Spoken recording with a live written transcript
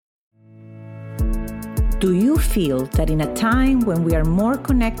Do you feel that in a time when we are more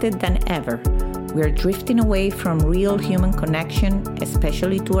connected than ever, we are drifting away from real human connection,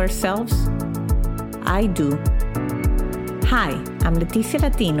 especially to ourselves? I do. Hi, I'm Leticia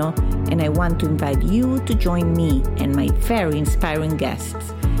Latino, and I want to invite you to join me and my very inspiring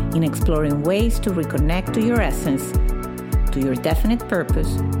guests in exploring ways to reconnect to your essence, to your definite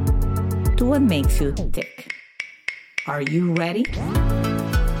purpose, to what makes you tick. Are you ready?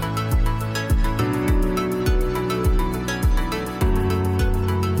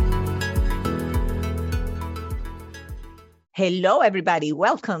 Hello, everybody.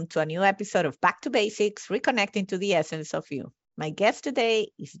 Welcome to a new episode of Back to Basics, Reconnecting to the Essence of You. My guest today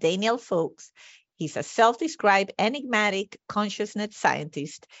is Daniel Fowlkes. He's a self-described enigmatic consciousness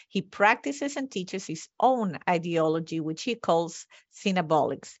scientist. He practices and teaches his own ideology, which he calls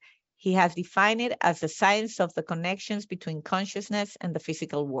synabolics. He has defined it as the science of the connections between consciousness and the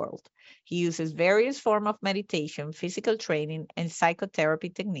physical world. He uses various forms of meditation, physical training, and psychotherapy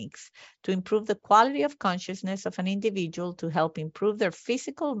techniques to improve the quality of consciousness of an individual to help improve their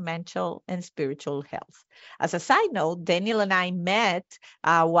physical, mental, and spiritual health. As a side note, Daniel and I met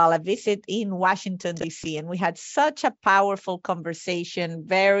while I visited in Washington, D.C., and we had such a powerful conversation,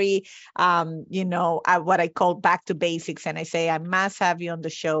 very, what I call back to basics. And I say, I must have you on the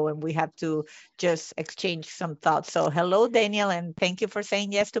show, and we have to just exchange some thoughts. So hello, Daniel, and thank you for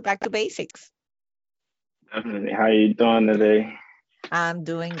saying yes to Back to Basics. Definitely. How are you doing today? I'm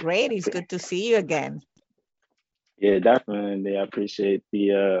doing great. It's good to see you again. Yeah, definitely. I appreciate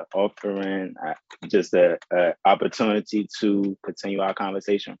the offering, just the opportunity to continue our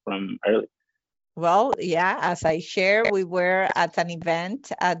conversation from earlier. Well, yeah, as I share, we were at an event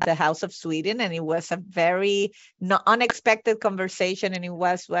at the House of Sweden, and it was a very unexpected conversation, and it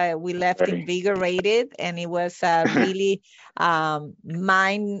was we left invigorated, and it was a really let's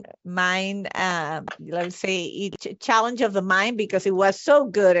say, challenge of the mind, because it was so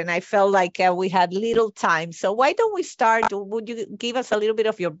good, and I felt like we had little time. So why don't we start? Would you give us a little bit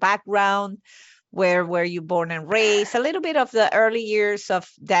of your background? Where were you born and raised? A little bit of the early years of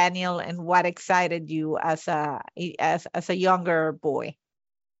Daniel and what excited you as a younger boy.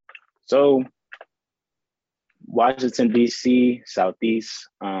 So, Washington, D.C., Southeast,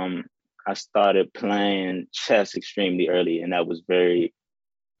 I started playing chess extremely early, and that was very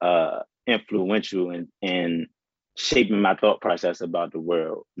influential in shaping my thought process about the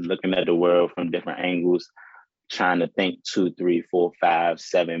world, looking at the world from different angles, trying to think 2, 3, 4, 5,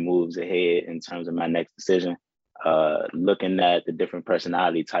 7 moves ahead in terms of my next decision. Looking at the different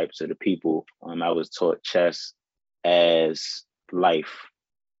personality types of the people. I was taught chess as life.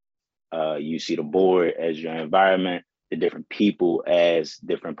 You see the board as your environment, the different people as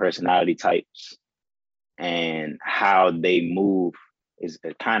different personality types, and how they move is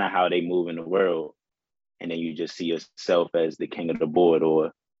kind of how they move in the world. And then you just see yourself as the king of the board,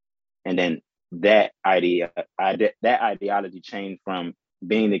 and then that ideology changed from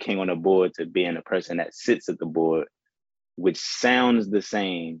being the king on the board to being a person that sits at the board, which sounds the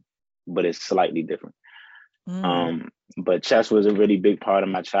same, but it's slightly different. But chess was a really big part of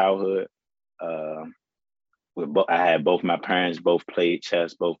my childhood. I had both my parents, both played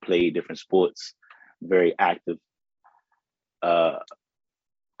chess, both played different sports, very active.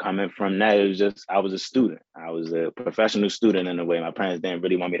 Coming from that, it was just, I was a student. I was a professional student in a way. My parents didn't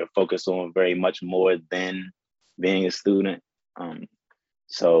really want me to focus on very much more than being a student.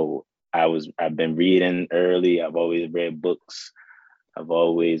 So I've been reading early. I've always read books. I've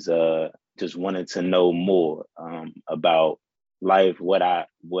always just wanted to know more about life, what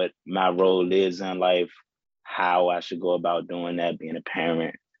my role is in life, how I should go about doing that, being a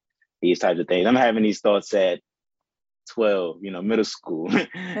parent, these types of things. I'm having these thoughts at 12, middle school.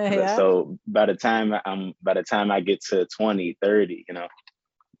 Yeah. So by the time I get to 20, 30,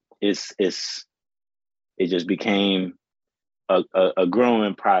 it just became a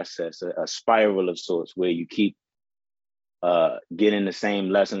growing process, a spiral of sorts, where you keep getting the same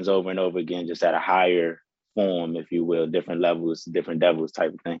lessons over and over again, just at a higher form, if you will, different levels, different devils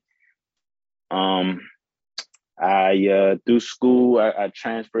type of thing. Through school, I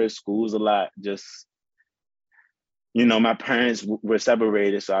transferred schools a lot. Just, my parents were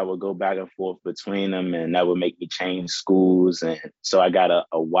separated, so I would go back and forth between them, and that would make me change schools. And so I got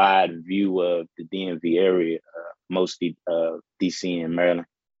a wide view of the DMV area, mostly DC and Maryland.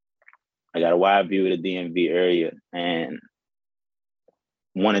 I got a wide view of the DMV area and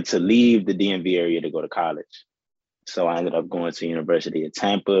wanted to leave the DMV area to go to college. So I ended up going to University of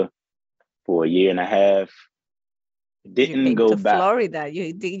Tampa for a year and a half. You Didn't came go to back. Florida.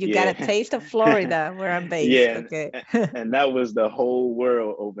 You got a Yeah. taste of Florida, where I'm based. Yeah, Okay. and that was the whole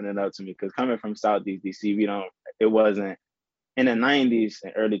world opening up to me, because coming from Southeast DC, it wasn't in the 90s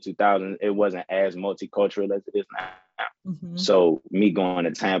and early 2000s, it wasn't as multicultural as it is now. Hmm. So me going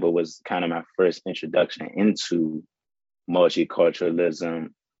to Tampa was kind of my first introduction into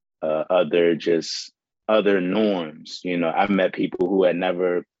multiculturalism, other norms. I met people who had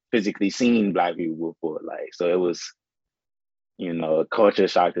never physically seen Black people before, like, so it was, a culture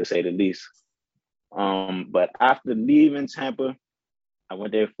shock to say the least. But after leaving Tampa, I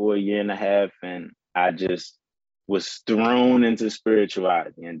went there for a year and a half, and I just was thrown into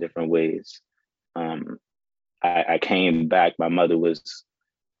spirituality in different ways. Um, I came back. My mother was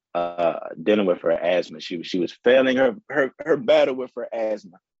dealing with her asthma. She was failing her battle with her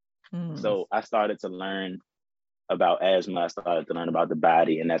asthma. Mm. So I started to learn about asthma. I started to learn about the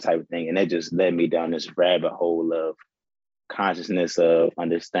body and that type of thing, and it just led me down this rabbit hole of consciousness, of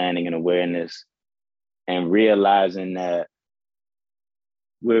understanding and awareness, and realizing that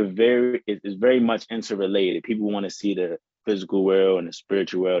it's very much interrelated. People want to see the physical world and the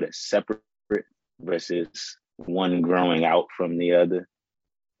spiritual world as separate versus one growing out from the other.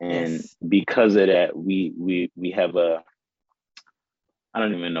 And Yes. because of that, we have a, I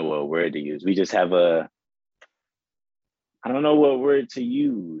don't even know what word to use. We just have a, I don't know what word to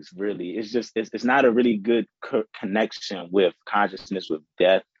use, really. It's not a really good connection with consciousness, with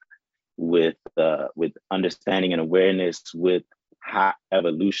death, with understanding and awareness, with how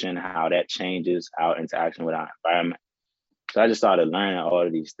evolution, how that changes our interaction with our environment. So I just started learning all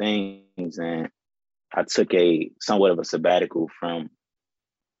of these things, and I took a somewhat of a sabbatical from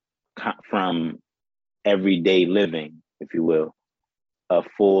everyday living, if you will,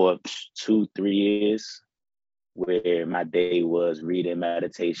 for 2-3 years, where my day was reading,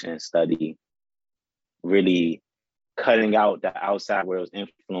 meditation, study, really cutting out the outside world's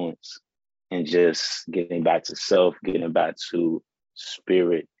influence and just getting back to self, getting back to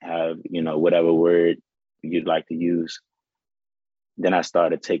spirit, have, whatever word you'd like to use. Then I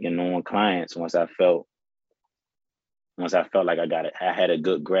started taking on clients once I felt like I had a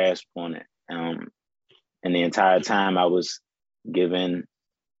good grasp on it. And the entire time I was giving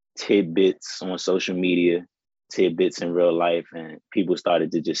tidbits on social media, tidbits in real life, and people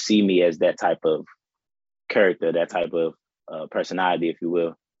started to just see me as that type of character, that type of personality, if you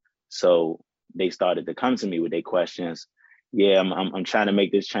will. So they started to come to me with their questions. Yeah, I'm trying to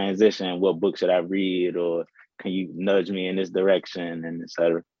make this transition. What book should I read, or can you nudge me in this direction, and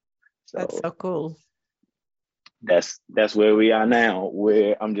etc. That's So so cool. that's where we are now,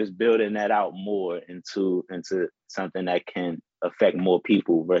 where I'm just building that out more into something that can affect more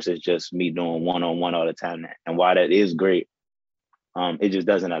people versus just me doing one-on-one all the time. And while that is great, it just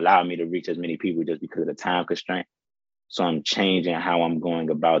doesn't allow me to reach as many people just because of the time constraint. So I'm changing how I'm going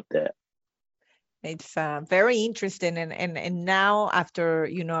about that. It's very interesting, and now after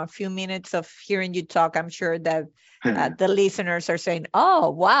a few minutes of hearing you talk, I'm sure that the listeners are saying,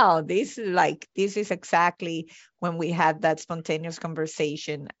 "Oh, wow, this is exactly when we had that spontaneous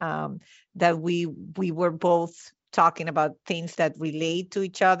conversation that we were both talking about things that relate to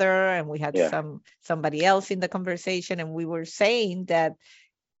each other, and we had Yeah, somebody else in the conversation, and we were saying that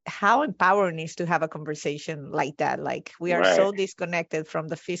how empowering is to have a conversation like that. Like we are right. so disconnected from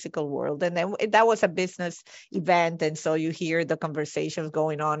the physical world. And then that was a business event. And so you hear the conversations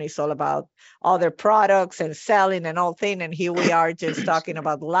going on. It's all about other products and selling and all thing. And here we are just talking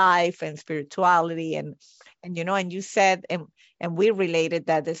about life and spirituality and you said and we related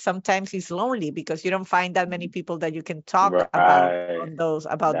that sometimes it's lonely because you don't find that many people that you can talk about Right. on those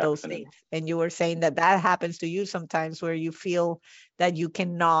about those Definitely. things. And you were saying that happens to you sometimes where you feel that you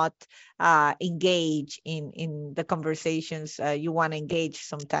cannot engage in the conversations you want to engage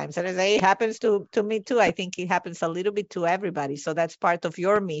sometimes. And I say it happens to me too. I think it happens a little bit to everybody. So that's part of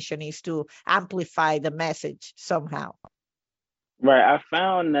your mission is to amplify the message somehow. Right. I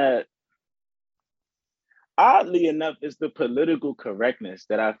found that, oddly enough, it's the political correctness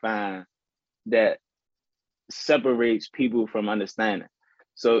that I find that separates people from understanding.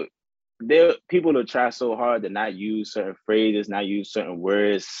 So people will try so hard to not use certain phrases, not use certain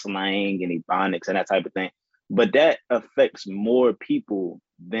words, slang and ebonics and that type of thing. But that affects more people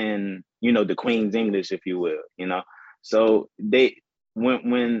than, the Queen's English, if you will. So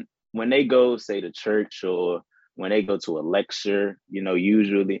when they go, say, to church, or when they go to a lecture,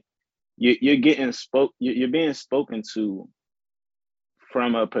 usually you're being spoken to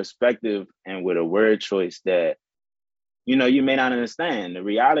from a perspective and with a word choice that you may not understand. The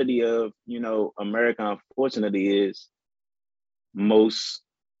reality of America, unfortunately, is most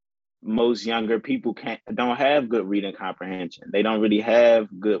most younger people don't have good reading comprehension. They don't really have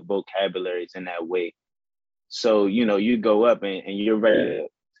good vocabularies in that way. So, you go up and you're ready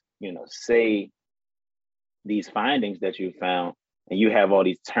to, say these findings that you found, and you have all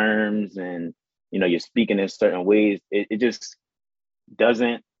these terms, and you're speaking in certain ways. It just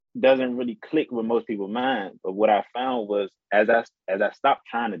doesn't really click with most people's mind. But what I found was, as I stopped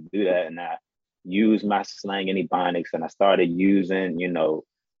trying to do that, and I used my slang and ebonics, and I started using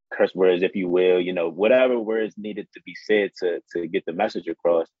curse words, if you will, whatever words needed to be said to get the message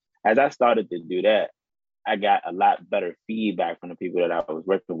across. As I started to do that, I got a lot better feedback from the people that I was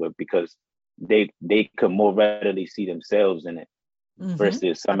working with, because they could more readily see themselves in it,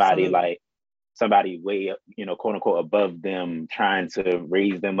 versus Absolutely. somebody way up, quote unquote, above them, trying to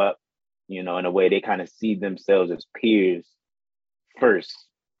raise them up, in a way they kind of see themselves as peers first.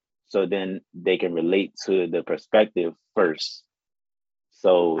 So then they can relate to the perspective first.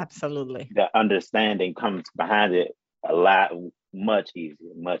 So Absolutely. the understanding comes behind it a lot, much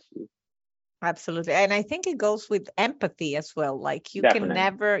easier, much easier. Absolutely. And I think it goes with empathy as well. Like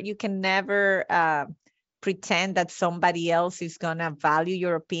Definitely. you can never pretend that somebody else is going to value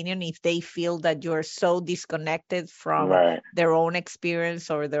your opinion if they feel that you're so disconnected from Right. their own experience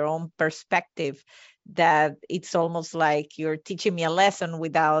or their own perspective, that it's almost like you're teaching me a lesson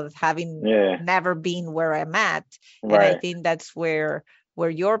without having Yeah. never been where I'm at. And I Right. think that's where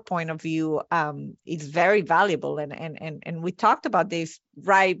your point of view is very valuable. And we talked about this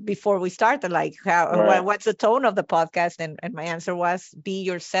right before we started, like Right. what's the tone of the podcast? And my answer was, be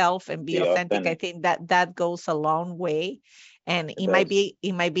yourself and be Be authentic. I authentic. think that goes a long way. And It does.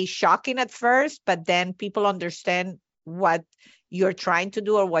 it might be shocking at first, but then people understand what you're trying to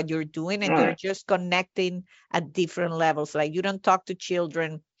do or what you're doing, and you're Right. just connecting at different levels. Like, you don't talk to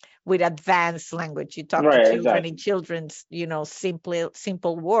children with advanced language. You talk to Right. children in Exactly. children's,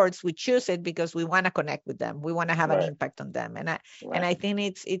 simple words. We choose it because we want to connect with them. We want to have an Right. impact on them. And Right. I think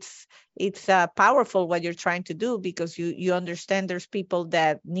it's powerful what you're trying to do, because you understand there's people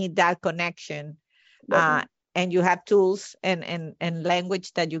that need that connection, uh, Definitely. and you have tools and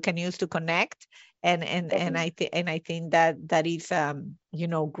language that you can use to connect. Definitely. And I think that is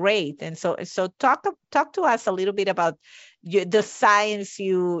great. And so talk to us a little bit about the science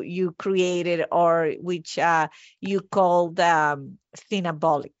you created, or which you called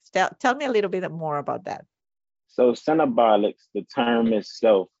thinabolics. Tell me a little bit more about that. So synabolics, the term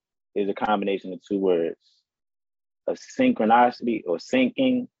itself, is a combination of two words: a synchronicity or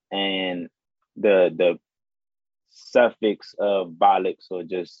syncing, and the suffix of bolics, or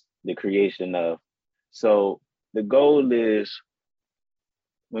just the creation of. So the goal is,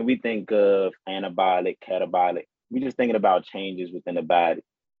 when we think of anabolic, catabolic, we're just thinking about changes within the body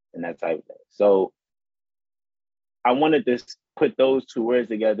and that type of thing. So I wanted to put those two words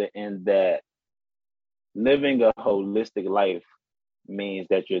together, in that living a holistic life means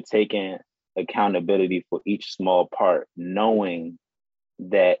that you're taking accountability for each small part, knowing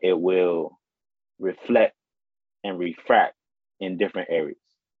that it will reflect and refract in different areas.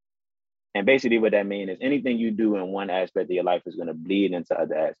 And basically, what that means is, anything you do in one aspect of your life is going to bleed into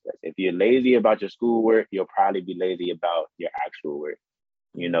other aspects. If you're lazy about your schoolwork, you'll probably be lazy about your actual work.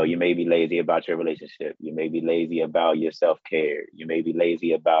 You may be lazy about your relationship. You may be lazy about your self-care. You may be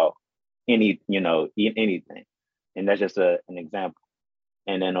lazy about anything. And that's just an example.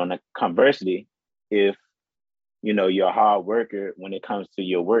 And then on the conversely, if you're a hard worker when it comes to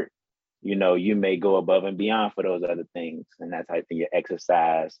your work, you may go above and beyond for those other things. And that's how your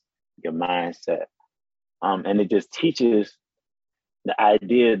exercise, your mindset. And it just teaches the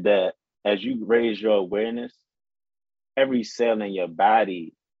idea that as you raise your awareness, every cell in your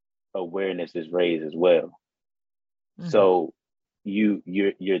body awareness is raised as well. Mhm. So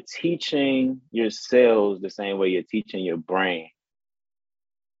you're teaching your cells the same way you're teaching your brain,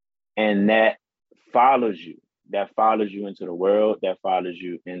 and that follows you. That follows you into the world. That follows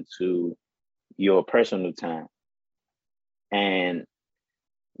you into your personal time. And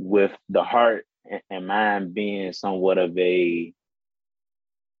with the heart and mind being somewhat of a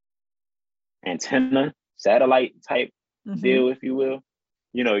antenna, satellite type Mhm. deal, if you will,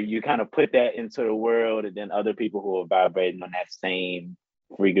 you kind of put that into the world, and then other people who are vibrating on that same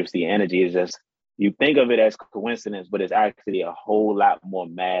frequency energy, is just, you think of it as coincidence, but it's actually a whole lot more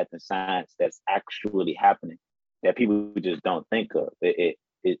math and science that's actually happening that people just don't think of. It's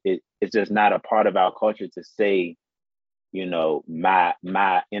just not a part of our culture to say,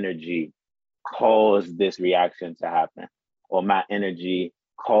 my energy caused this reaction to happen, or my energy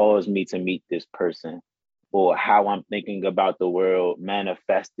caused me to meet this person, or how I'm thinking about the world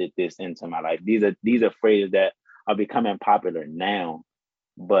manifested this into my life. These are phrases that are becoming popular now,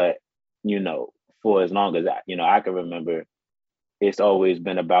 but you know, for as long as I can remember, it's always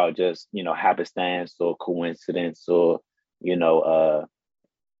been about just, happenstance or coincidence or, you know,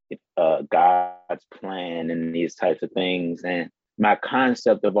 God's plan and these types of things. And my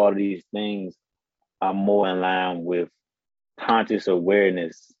concept of all of these things are more in line with conscious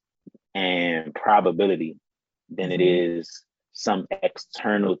awareness and probability than it Mm-hmm. is some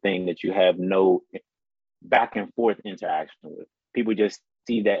external thing that you have no back and forth interaction with. People just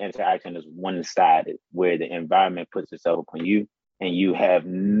see that interaction as one-sided, where the environment puts itself upon you and you have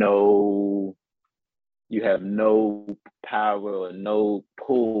no power or no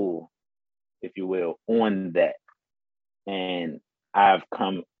pull, if you will, on that. And I've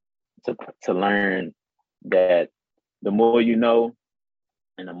come to learn that the more you know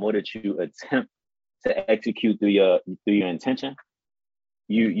and the more that you attempt to execute through your intention,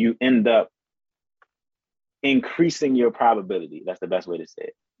 you end up increasing your probability. That's the best way to say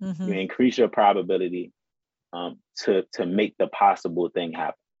it. You Mm-hmm. increase your probability to make the possible thing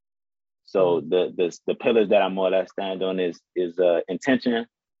happen. So the pillars that I more or less stand on is intention,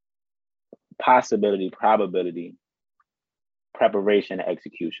 possibility, probability, preparation, and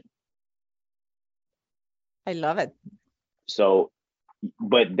execution. I love it. So,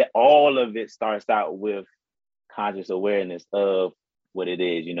 but all of it starts out with conscious awareness of what it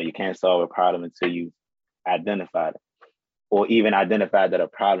is. You can't solve a problem until you identify it, or even identify that a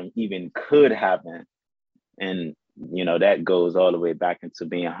problem even could happen. And that goes all the way back into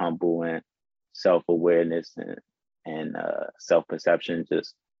being humble and self-awareness and self-perception.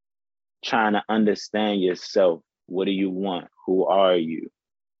 Just trying to understand yourself. What do you want? Who are you?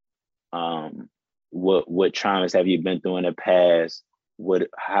 What traumas have you been through in the past?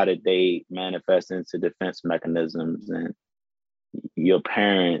 How did they manifest into defense mechanisms and your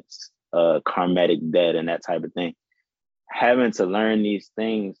parents' karmatic debt and that type of thing? Having to learn these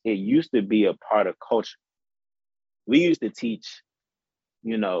things, it used to be a part of culture. We used to teach,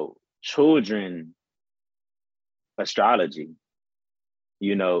 children astrology.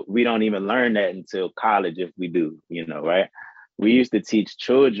 We don't even learn that until college if we do, right? We used to teach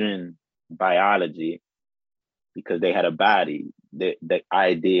children biology because they had a body. The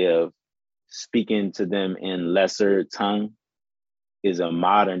idea of speaking to them in lesser tongue is a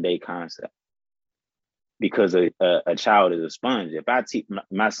modern day concept because a child is a sponge. If I teach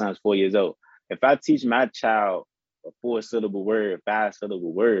my son's 4 years old, if I teach my child a 4-syllable word,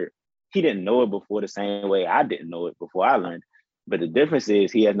 5-syllable word, he didn't know it before the same way I didn't know it before I learned. But the difference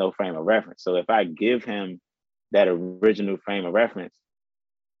is he has no frame of reference. So if I give him that original frame of reference,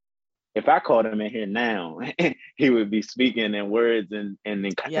 if I called him in here now, he would be speaking in words and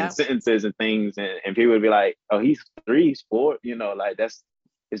Yeah. sentences and things, and people would be like, "Oh, he's 3, he's 4," like it's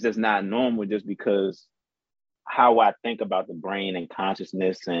just not normal. Just because how I think about the brain and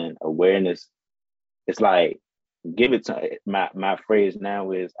consciousness and awareness, it's like give it to my phrase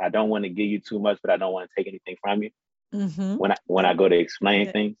now is I don't want to give you too much, but I don't want to take anything from you. Mm-hmm. When I go to explain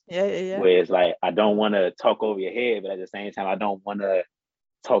Yeah. things, Yeah. Yeah. Yeah. where it's like I don't want to talk over your head, but at the same time I don't want to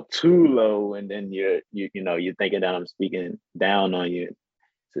talk too low, and then you're thinking that I'm speaking down on you.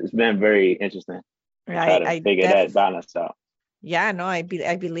 So it's been very interesting to try I to I figure that def balance out. Yeah, no, I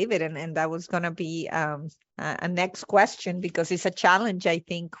believe it, and that was gonna be a next question because it's a challenge. I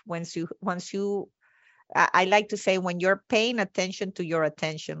think once you I like to say when you're paying attention to your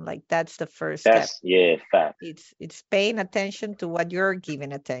attention, like that's the first step. That's yeah, fact. It's paying attention to what you're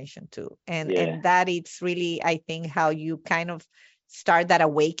giving attention to, Yeah, and that it's really, I think, how you kind of start that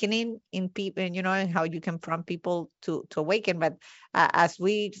awakening in people, and how you can prompt people to awaken. But as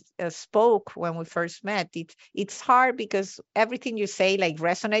we spoke when we first met, it's hard because everything you say like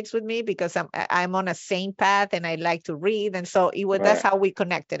resonates with me because I'm on a same path and I like to read, and so that's right, how we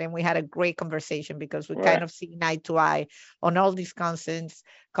connected, and we had a great conversation because we kind right, of see eye to eye on all these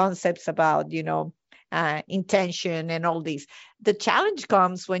concepts about intention and all these. The challenge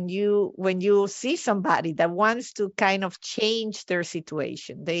comes when you see somebody that wants to kind of change their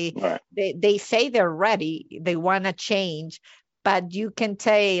situation. they right, they, they say they're ready, they want to change, but you can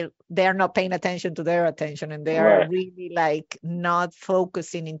tell they're not paying attention to their attention, and they are right, really like not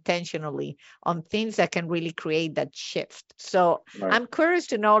focusing intentionally on things that can really create that shift. So right, I'm curious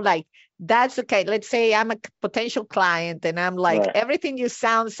to know, like, that's okay. Let's say I'm a potential client and I'm like, right. everything you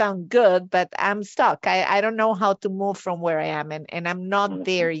sound good, but I'm stuck. I don't know how to move from where I am, and I'm not Mhm.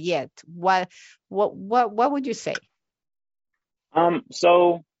 there yet. What would you say?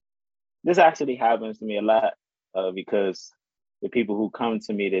 So this actually happens to me a lot because the people who come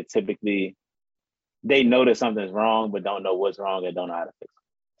to me, they know that something's wrong, but don't know what's wrong and don't know how to fix it.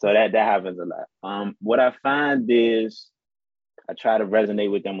 So that happens a lot. What I find is I try to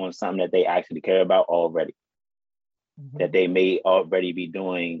resonate with them on something that they actually care about already, that they may already be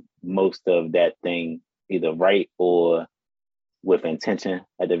doing most of that thing either right or with intention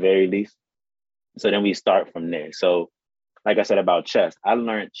at the very least. So then we start from there. So like I said about chess, I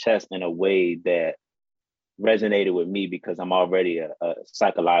learned chess in a way that resonated with me because I'm already a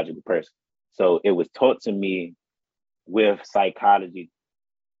psychological person. So it was taught to me with psychology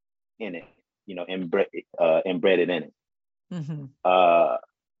in it, embedded in it.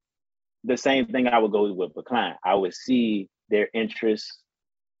 The same thing I would go with a client. I would see their interests,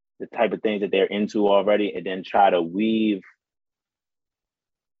 the type of things that they're into already, and then try to weave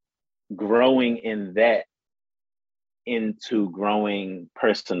growing in that into growing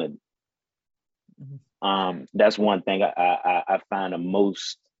personally. That's one thing I find the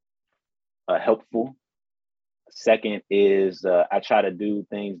most helpful. Second is I try to do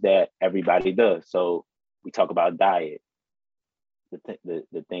things that everybody does. So we talk about diet,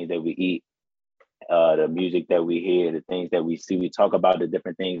 the things that we eat, the music that we hear, the things that we see. We talk about the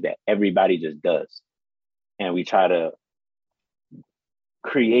different things that everybody just does. And we try to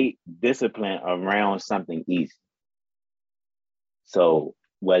create discipline around something easy. So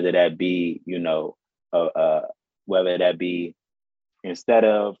whether that be, whether that be instead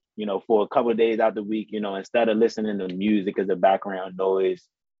of, for a couple of days out the week, instead of listening to music as a background noise,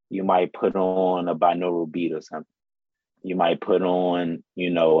 you might put on a binaural beat or something. You might put on, a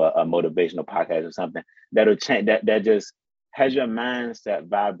motivational podcast or something that'll change, that just has your mindset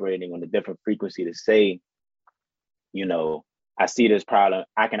vibrating on a different frequency to say, I see this problem.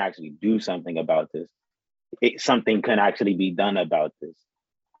 I can actually do something about this. Something can actually be done about this.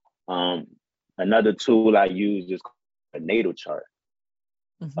 Another tool I use is a natal chart.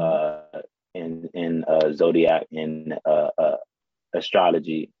 In zodiac, in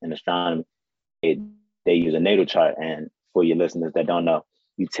astrology and astronomy, they use a natal chart. And for your listeners that don't know,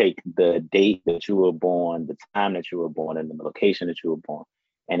 you take the date that you were born, the time that you were born, and the location that you were born,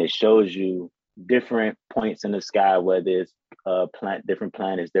 and it shows you different points in the sky, whether it's different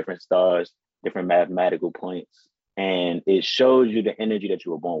planets, different stars, different mathematical points, and it shows you the energy that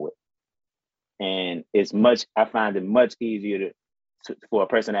you were born with. And I find it much easier for a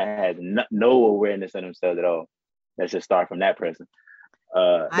person that has no awareness of themselves at all. Let's just start from that person.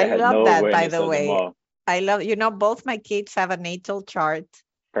 I love that, by the way. I love, both my kids have a natal chart.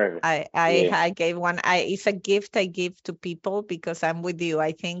 Perfect. I gave one. It's a gift I give to people because I'm with you.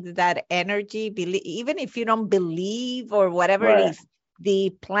 I think that energy, even if you don't believe or whatever it is,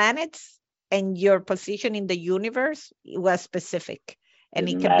 the planets and your position in the universe was specific, and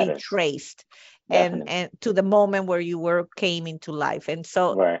it can be traced. And to the moment where you came into life. And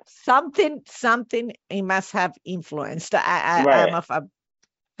so something it must have influenced. I'm a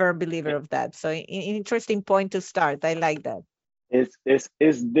firm believer of that. So interesting point to start. I like that.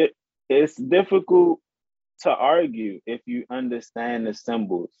 It's difficult to argue if you understand the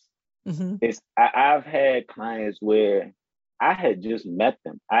symbols. I've had clients where I had just met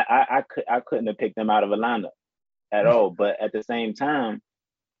them. I couldn't have picked them out of a lineup at all. But at the same time,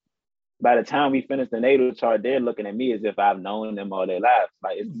 by the time we finish the natal chart, they're looking at me as if I've known them all their lives.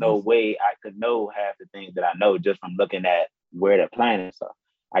 Like, it's no way I could know half the things that I know just from looking at where the planets are.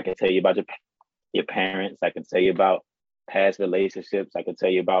 I can tell you about your parents. I can tell you about past relationships. I can tell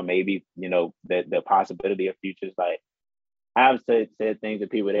you about maybe, the possibility of futures. Like, I've said things to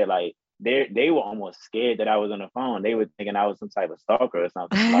people, they're like, they were almost scared that I was on the phone. They were thinking I was some type of stalker or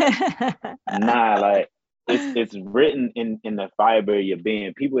something. Like, nah, like, it's written in the fiber of your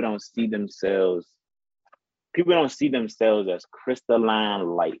being. People don't see themselves as crystalline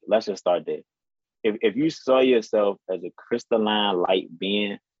light. Let's just start there. If you saw yourself as a crystalline light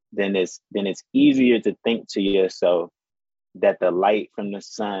being, then it's easier to think to yourself that the light from the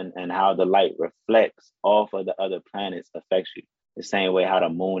sun and how the light reflects off of the other planets affects you the same way how the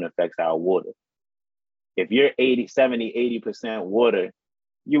moon affects our water. If you're 80% water,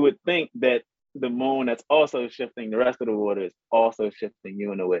 you would think that the moon that's also shifting the rest of the water is also shifting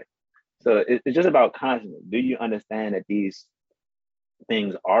you in a way. So it's just about consciousness. Do you understand that these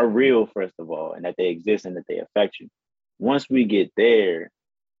things are real, first of all, and that they exist and that they affect you? Once we get there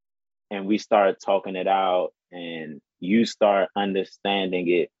and we start talking it out and you start understanding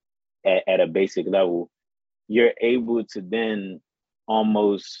it at a basic level, you're able to then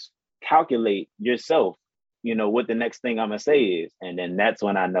almost calculate yourself, what the next thing I'm going to say is. And then that's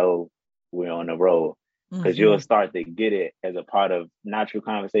when I know we're on the road, because you'll start to get it as a part of natural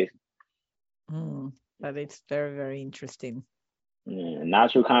conversation. But it's very, very interesting.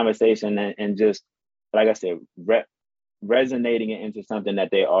 Natural conversation and just, like I said, resonating it into something that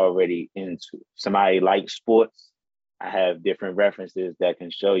they're already into. Somebody likes sports, I have different references that can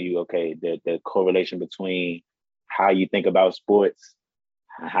show you, okay, the correlation between how you think about sports,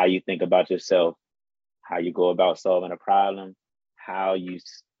 how you think about yourself, how you go about solving a problem, how you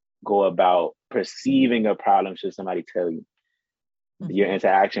go about perceiving a problem should somebody tell you, your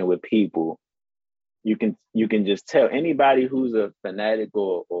interaction with people. You can just tell anybody who's a fanatic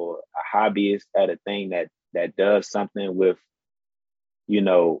or a hobbyist at a thing that does something with,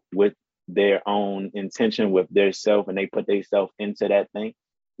 with their own intention, with their self, and they put themselves into that thing.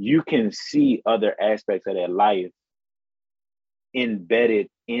 You can see other aspects of their life embedded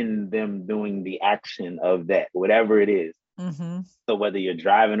in them doing the action of that, whatever it is. Mm-hmm. So whether you're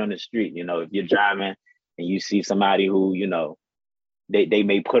driving on the street, if you're driving and you see somebody who, they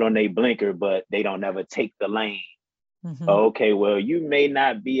may put on their blinker, but they don't ever take the lane. Mm-hmm. Okay, well, you may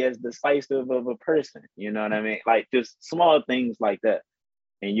not be as decisive of a person. You know what I mean? Like just small things like that.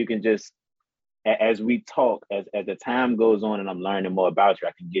 And you can just, as we talk, as the time goes on and I'm learning more about you,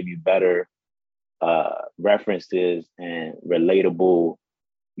 I can give you better references and relatable,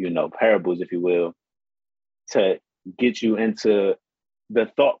 parables, if you will, to get you into the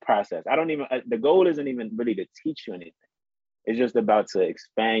thought process. The goal isn't even really to teach you anything. It's just about to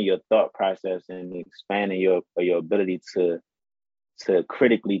expand your thought process and expanding your ability to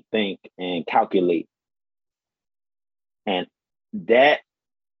critically think and calculate. And that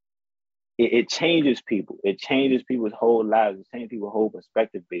it changes people. It changes people's whole lives. It changes people's whole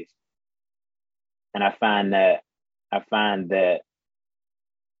perspective base. And I find that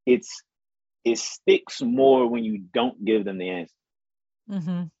it sticks more when you don't give them the answer.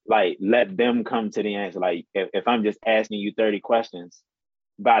 Mm-hmm. Like let them come to the answer. Like if I'm just asking you 30 questions,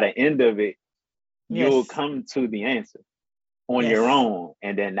 by the end of it, you'll Yes. come to the answer on your Yes. own.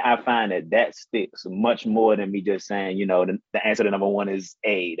 And then I find that sticks much more than me just saying, the answer to number one is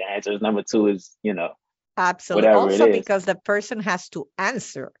A. The answer is number two is, Absolutely. whatever it Also, is. because the person has to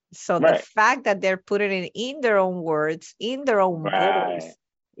answer. So the Right. fact that they're putting it in their own words, in their own Right. voice,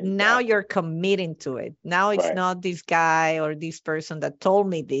 now Exactly. you're committing to it. Now it's Right. not this guy or this person that told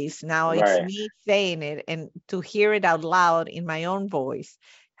me this. Now it's Right. me saying it, and to hear it out loud in my own voice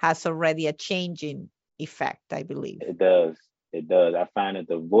has already a changing effect, I believe. It does. It does. I find that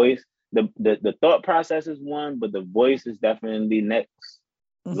the voice, the thought process is one, but the voice is definitely next,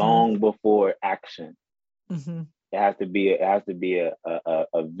 Hmm. long before action. Hmm. It has to be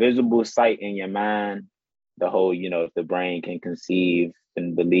a visible sight in your mind. The whole, if the brain can conceive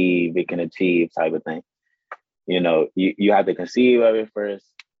and believe, it can achieve type of thing. You have to conceive of it first,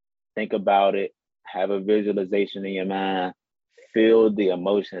 think about it, have a visualization in your mind, feel the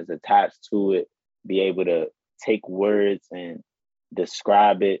emotions attached to it, be able to take words and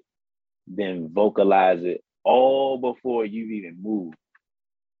describe it, then vocalize it all before you've even moved.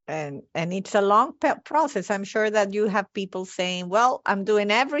 And it's a long process. I'm sure that you have people saying, well, I'm doing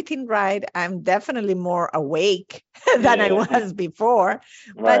everything right. I'm definitely more awake than I Yeah. was before,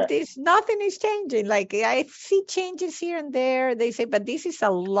 but Right. this nothing is changing. Like I see changes here and there. They say, but this is a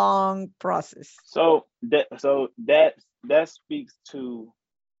long process. So that speaks to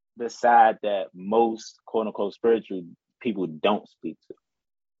the side that most quote unquote spiritual people don't speak to.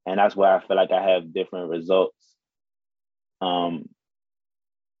 And that's why I feel like I have different results. Um,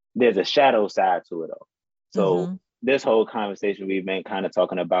 there's a shadow side to it all. So Hmm. this whole conversation we've been kind of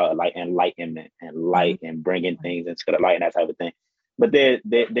talking about like enlightenment and Hmm. light and bringing things into the light and that type of thing. But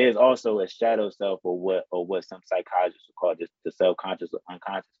there's also a shadow self, or what some psychologists would call just the self-conscious or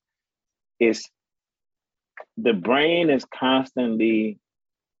unconscious. It's the brain is constantly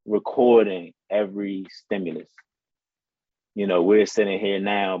recording every stimulus. We're sitting here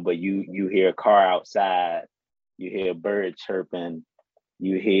now, but you hear a car outside, you hear a bird chirping,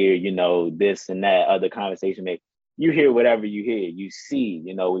 you hear, this and that other conversation. You hear whatever you hear. You see,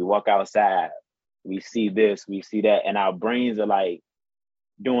 we walk outside, we see this, we see that, and our brains are like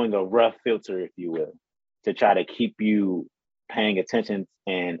doing a rough filter, if you will, to try to keep you paying attention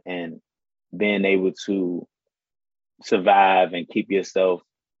and being able to survive and keep yourself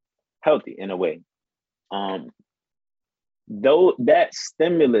healthy in a way. Um, though that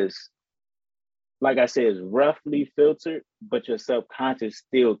stimulus, like I said, is roughly filtered, but your subconscious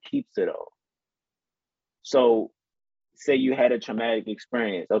still keeps it all. So say you had a traumatic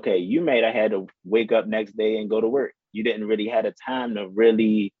experience. Okay, you may have had to wake up next day and go to work. You didn't really have the time to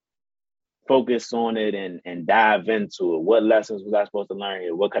really focus on it and dive into it. What lessons was I supposed to learn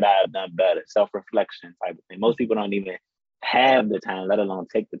here? What could I have done better? Self-reflection type of thing. Most people don't even have the time, let alone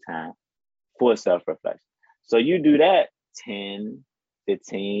take the time for self-reflection. So you do that 10,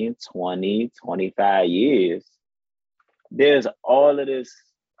 15, 20, 25 years. There's all of this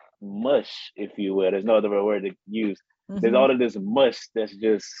mush, if you will. There's no other word to use. There's Mm-hmm. all of this mush that's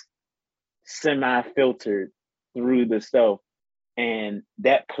just semi-filtered through the self, and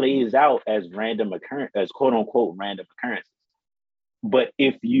that plays out as random occurrence, as quote unquote random occurrences. But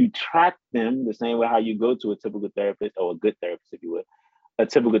if you track them the same way how you go to a typical therapist, or a good therapist, if you will, a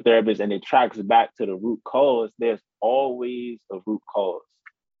typical therapist, and it tracks back to the root cause, there's always a root cause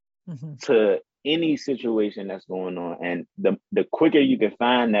Mm-hmm. to any situation that's going on. And the quicker you can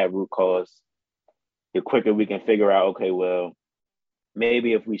find that root cause, the quicker we can figure out, okay, well,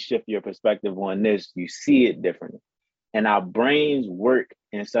 maybe if we shift your perspective on this, you see it differently. And our brains work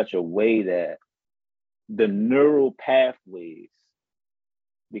in such a way that the neural pathways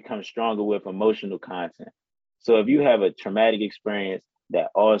become stronger with emotional content. So if you have a traumatic experience that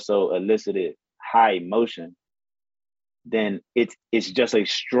also elicited high emotion, then it's just a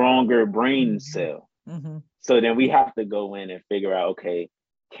stronger brain Mm-hmm. cell. Mm-hmm. So then we have to go in and figure out, okay,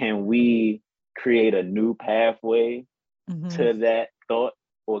 can we create a new pathway Mm-hmm. to that thought,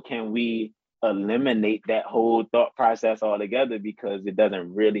 or can we eliminate that whole thought process altogether because it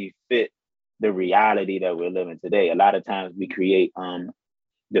doesn't really fit the reality that we're living today? A lot of times we create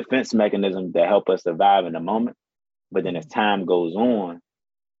defense mechanisms that help us survive in the moment, but then as time goes on,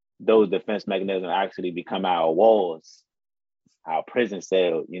 those defense mechanisms actually become our walls, our prison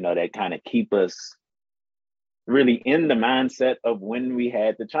cell, that kind of keep us really in the mindset of when we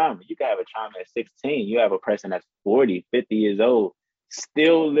had the trauma. You can have a trauma at 16. You have a person that's 40, 50 years old,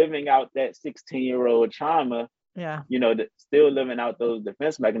 still living out that 16-year-old trauma, Yeah. still living out those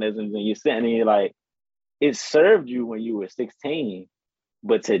defense mechanisms. And you're sitting and you're like, it served you when you were 16,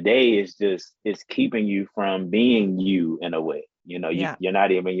 but today it's keeping you from being you in a way. Yeah. You're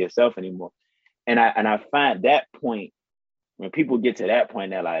not even yourself anymore. And I find that point, when people get to that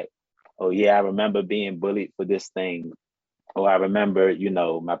point, they're like, oh yeah, I remember being bullied for this thing. Or I remember,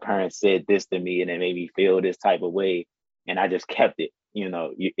 my parents said this to me and it made me feel this type of way. And I just kept it.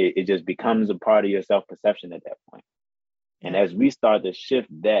 It just becomes a part of your self-perception at that point. And Yeah. as we start to shift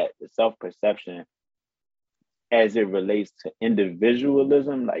that, the self-perception, as it relates to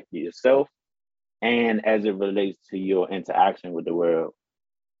individualism, like yourself, and as it relates to your interaction with the world,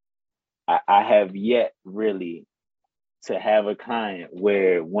 I have yet really to have a client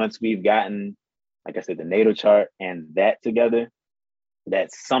where once we've gotten, like I said, the natal chart and that together,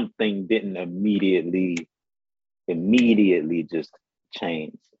 that something didn't immediately just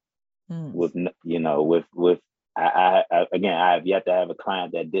change Mm. with, with again, I have yet to have a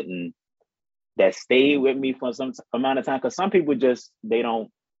client that stayed with me for some amount of time, because some people just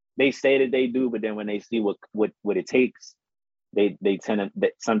they say that they do, but then when they see what it takes, they tend to,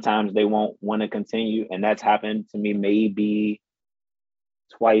 that sometimes they won't want to continue. And that's happened to me maybe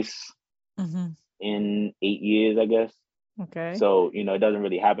twice Mm-hmm. in 8 years, I guess. Okay. So, it doesn't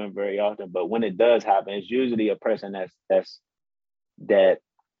really happen very often, but when it does happen, it's usually a person that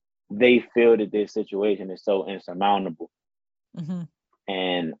they feel that their situation is so insurmountable. Mm-hmm.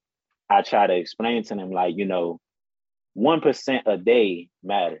 And I try to explain to them, like, 1% a day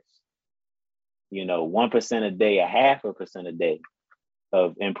matters. 1% a day, a half a percent a day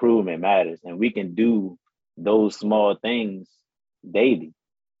of improvement matters. And we can do those small things daily.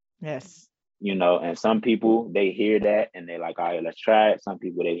 Yes. And some people, they hear that and they're like, all right, let's try it. Some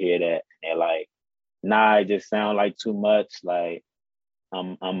people, they hear that and they're like, nah, it just sounds like too much. Like,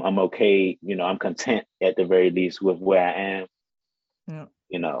 I'm okay. I'm content at the very least with where I am. Yeah.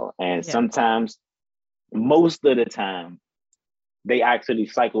 And Yeah. sometimes, most of the time, they actually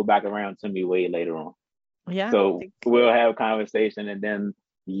cycle back around to me way later on. Yeah. So we'll have a conversation, and then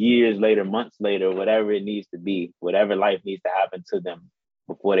years later, months later, whatever it needs to be, whatever life needs to happen to them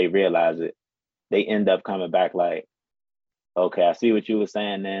before they realize it, they end up coming back like, okay, I see what you were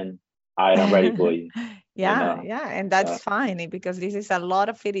saying then. All right, I'm ready for you. You Yeah, know, yeah, and that's so fine because this is a lot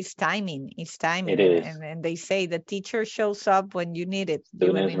of it is timing. It's timing, it and is. and they say the teacher shows up when you need it.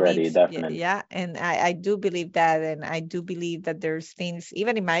 You when Students it ready, needs. Yeah, definitely. yeah, and I do believe that, and I do believe that there's things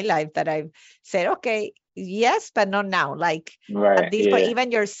even in my life that I've said, okay, yes, but not now. Like at Right. this point, Yeah.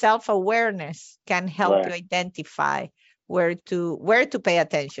 even your self-awareness can help you Right. identify where to pay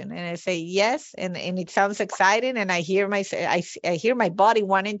attention. And I say yes, and it sounds exciting, and I hear I hear my body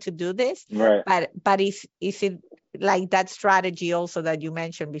wanting to do this, Right. but is it like that strategy also that you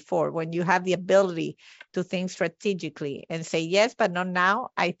mentioned before, when you have the ability to think strategically and say yes but not now?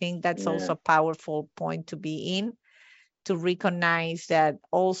 I think that's also Yeah. a powerful point to be in, to recognize that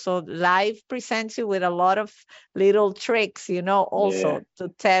also life presents you with a lot of little tricks, Yeah. also to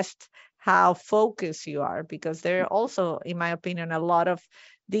test how focused you are, because there are also, in my opinion, a lot of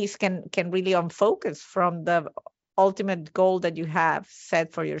these can really unfocus from the ultimate goal that you have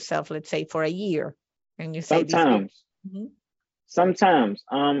set for yourself, let's say for a year, and you say this year? Sometimes, sometimes,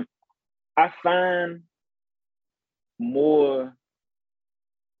 I find more.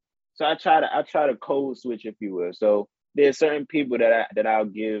 So I try to code switch, if you will. So there's certain people that I'll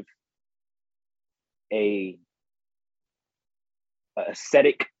give a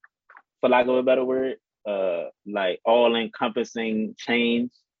aesthetic, for lack of a better word, like all encompassing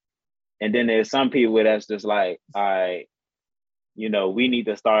change. And then there's some people that's just like, all right, we need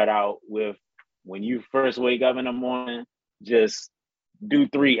to start out with, when you first wake up in the morning, just do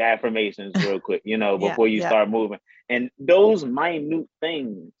 3 affirmations real quick, Yeah, before you yeah, start moving. And those minute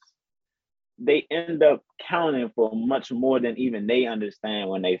things, they end up counting for much more than even they understand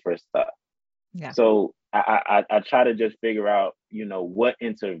when they first start. yeah. So I try to just figure out, what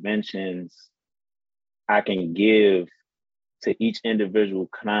interventions I can give to each individual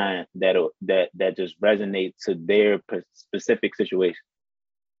client that just resonate to their specific situation.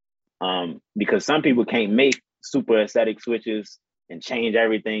 Because some people can't make super aesthetic switches and change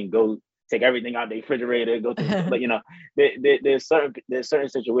everything, go take everything out the refrigerator, go to the store. But there's certain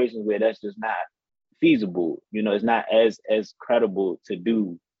situations where that's just not feasible. It's not as credible to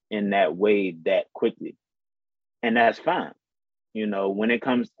do in that way that quickly, and that's fine. When it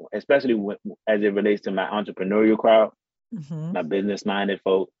comes, especially as it relates to my entrepreneurial crowd, Hmm. my business minded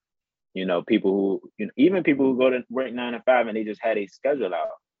folk, people who, even people who go to work 9 to 5 and they just had a schedule out.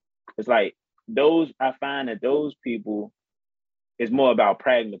 It's like I find that those people, is more about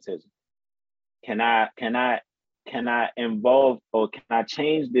pragmatism. Can I involve, or can I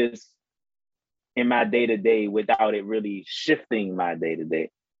change this in my day to day without it really shifting my day to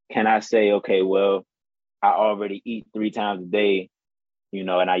day? Can I say, okay, well, I already eat 3 times a day, and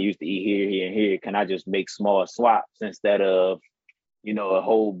I used to eat here, here, and here. Can I just make small swaps instead of, a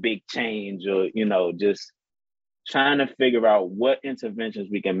whole big change, or, just trying to figure out what interventions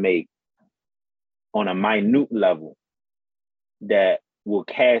we can make on a minute level that will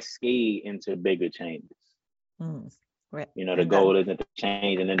cascade into bigger changes. Mm. Right. The And that, goal isn't to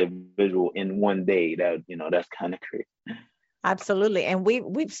change an individual in one day. That's kind of crazy. absolutely. And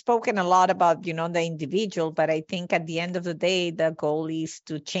we've spoken a lot about, the individual, but I think at the end of the day, the goal is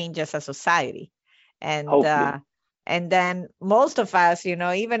to change as a society. And Hopefully, and then most of us,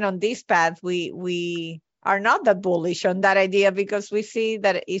 even on this path, we are not that bullish on that idea, because we see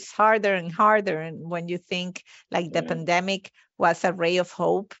that it's harder and harder. And when you think like the yeah, pandemic was a ray of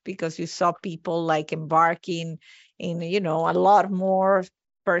hope, because you saw people like embarking in, a lot more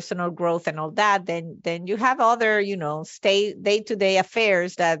personal growth and all that, then you have other, stay day-to-day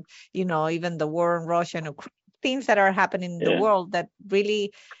affairs that, even the war in Russia and Ukraine, things that are happening in the yeah, world that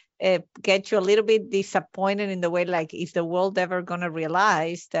really get you a little bit disappointed in the way, like, is the world ever going to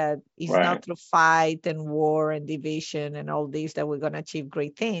realize that it's not right. through fight and war and division and all this that we're going to achieve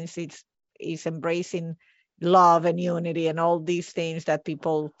great things? It's embracing love and unity and all these things that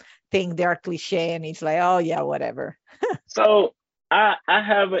people think they're cliche, and it's like, oh yeah, whatever. So I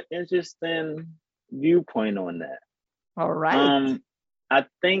have an interesting viewpoint on that. All right. Um, I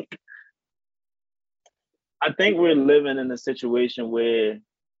think I think we're living in a situation where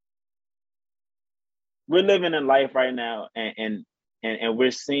we're living in life right now, and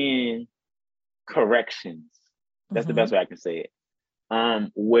we're seeing corrections. That's the best Hmm. way I can say it.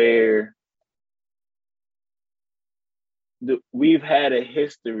 Where we've had a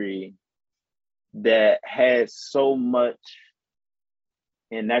history that has so much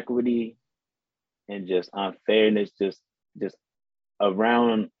inequity and just unfairness, just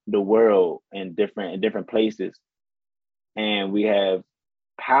around the world in different places, and we have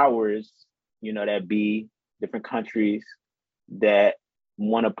powers, that be different countries that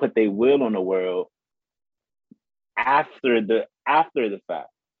want to put their will on the world after the fact.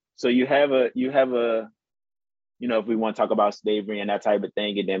 So you have a if we want to talk about slavery and that type of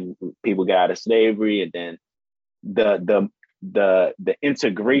thing, and then people get out of slavery, and then the the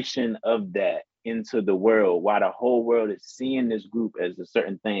integration of that into the world, while the whole world is seeing this group as a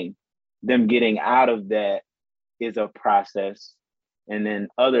certain thing, them getting out of that is a process. And then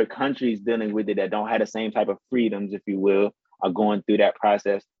other countries dealing with it that don't have the same type of freedoms, if you will, are going through that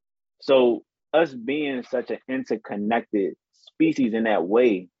process. So us being such an interconnected species in that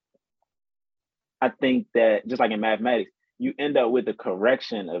way, I think that just like in mathematics, you end up with a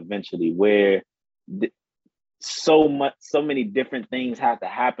correction eventually where so many different things have to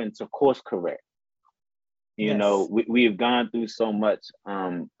happen to course correct. Yes. We've gone through so much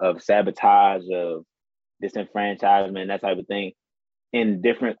of sabotage, of disenfranchisement, that type of thing in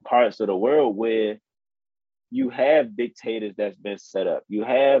different parts of the world, where you have dictators that's been set up. You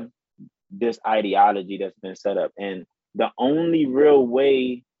have this ideology that's been set up. And the only real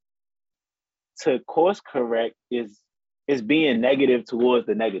way to course correct is being negative towards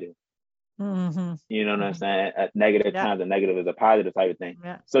the negative. Mm-hmm. You know what I'm Mm-hmm. saying? A negative Yeah. times a negative is a positive type of thing.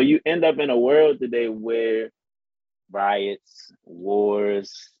 Yeah. So you end up in a world today where riots,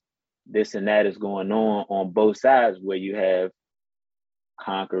 wars, this and that is going on both sides, where you have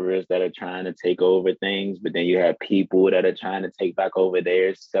conquerors that are trying to take over things, but then you have people that are trying to take back over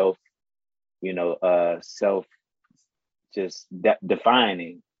their self, self just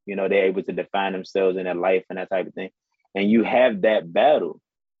defining. They're able to define themselves in their life and that type of thing. And you have that battle,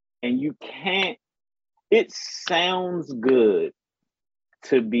 and you can't. It sounds good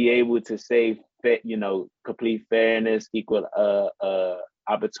to be able to say, complete fairness, equal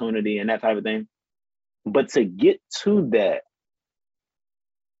opportunity, and that type of thing. But to get to that,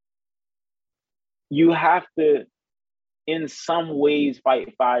 you have to, in some ways,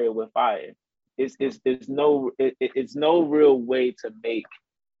 fight fire with fire. It's no real way to make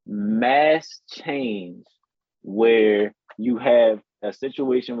mass change where you have a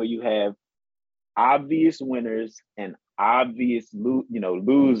situation where you have obvious winners and obvious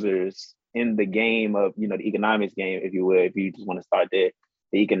losers in the game of the economics game, if you will, if you just want to start there,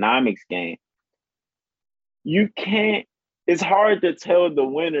 the economics game. You can't. It's hard to tell the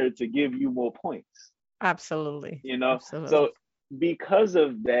winner to give you more points. Absolutely. So Absolutely. because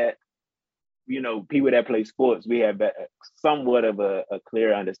of that, people that play sports, we have somewhat of a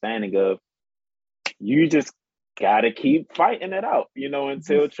clear understanding of, you just gotta keep fighting it out,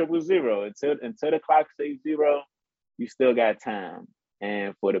 until 000, until the clock says zero. You still got time.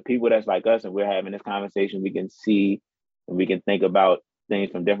 And for the people that's like us, and we're having this conversation, we can see and we can think about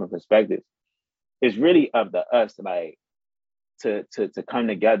things from different perspectives. It's really up to us, like, to come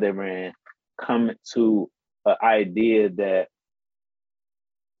together and come to an idea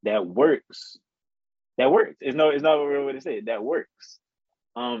that works. That works. It's not a real way to say it. That works.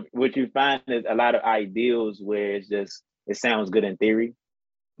 What you find is a lot of ideals where it sounds good in theory,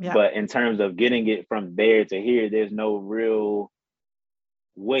 Yeah. but in terms of getting it from there to here, there's no real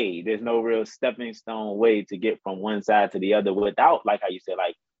way. There's no real stepping stone way to get from one side to the other without, like how you said,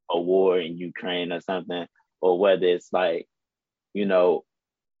 like a war in Ukraine or something, or whether it's like, you know,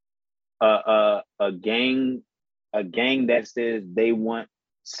 a gang that says they want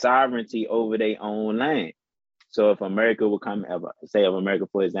sovereignty over their own land. So if America will come, say if America,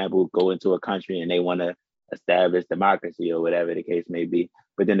 for example, go into a country and they want to establish democracy or whatever the case may be,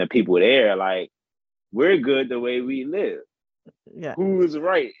 but then the people there are like, we're good the way we live. Yeah. Who's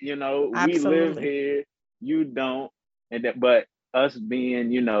right? We live Absolutely. here, you don't. But us being,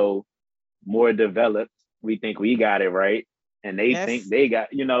 more developed, we think we got it right. And they think Yes. they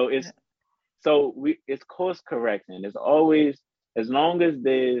got, Yeah. it's course correction. It's always, as long as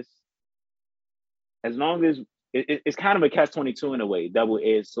there's, as long as it's kind of a catch-22 in a way,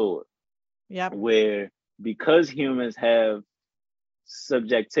 double-edged sword, Yep. where because humans have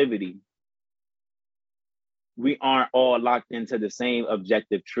subjectivity, we aren't all locked into the same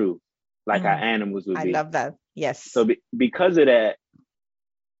objective truth like our Mm. animals would I be. love that. So Yes. because of that,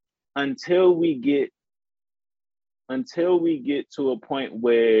 until we get to a point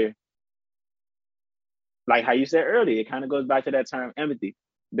where, like how you said earlier, it kind of goes back to that term empathy.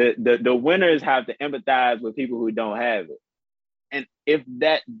 The winners have to empathize with people who don't have it. And if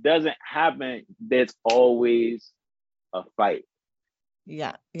that doesn't happen, there's always a fight,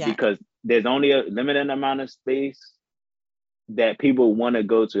 Yeah. Yeah. because there's only a limited amount of space that people want to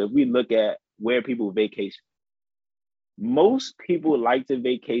go to. If we look at where people vacation, most people like to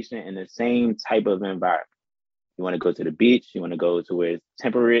vacation in the same type of environment. You want to go to the beach, you want to go to where it's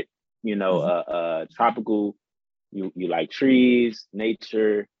temperate, Mhm. tropical. You like trees,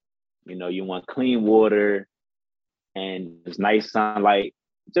 nature. You want clean water and just nice sunlight.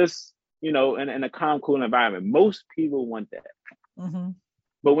 Just in a calm, cool environment. Most people want that. Mhm.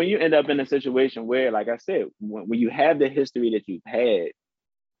 But when you end up in a situation where, like I said, when you have the history that you've had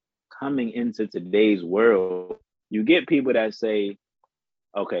coming into today's world, you get people that say,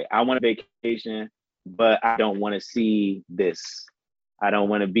 okay, I want a vacation, but I don't want to see this. I don't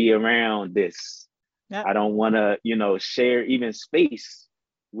want to be around this. Yep. I don't want to, share even space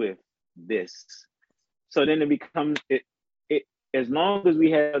with this. So then it becomes it as long as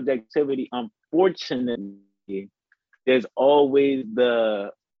we have subjectivity, unfortunately, there's always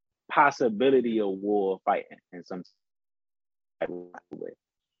the possibility of war fighting in some way.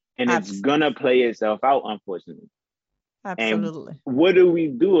 And it's Abs- gonna play itself out, unfortunately. And Absolutely. what do we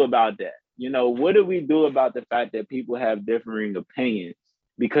do about that? What do we do about the fact that people have differing opinions?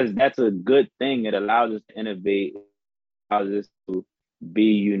 Because that's a good thing. It allows us to innovate, allows us to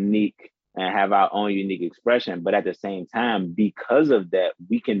be unique and have our own unique expression. But at the same time, because of that,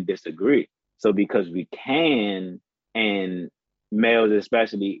 we can disagree. So because we can, and males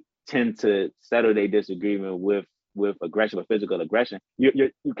especially tend to settle their disagreement with aggression or physical aggression,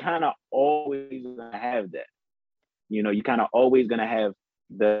 you kind of always gonna have that. You know, you kind of always gonna have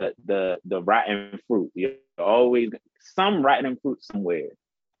the rotten fruit. You're always some rotten fruit somewhere.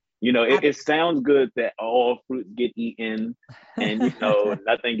 You know, it sounds good that all fruits get eaten, and you know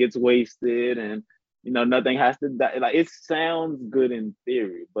nothing gets wasted, and you know nothing has to die. Like, it sounds good in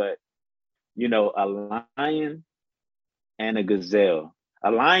theory, but you know, a lion and a gazelle.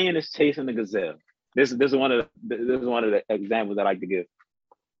 A lion is chasing a gazelle. This is one of the examples I like to give.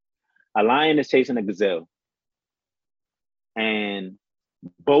 A lion is chasing a gazelle, and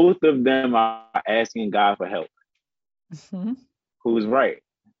both of them are asking God for help. Mhm. Who's right?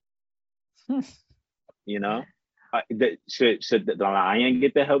 You know, should the lion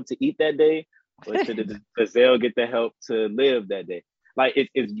get the help to eat that day, or should the gazelle get the help to live that day? Like,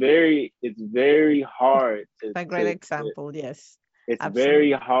 it's very hard A great example. Yes, it's very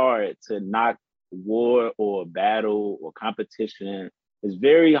absolutely. hard to knock war or battle or competition. It's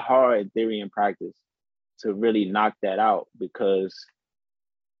very hard in theory and practice to really knock that out, because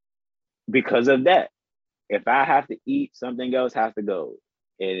of that. If I have to eat, something else has to go.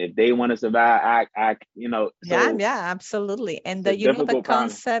 And if they want to survive, you know, Yeah, so yeah, absolutely. And it's a difficult problem.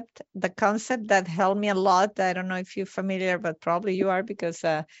 the concept that helped me a lot. I don't know if you're familiar, but probably you are because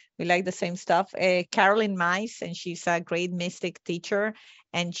we like the same stuff. Carolyn Mice, and she's a great mystic teacher,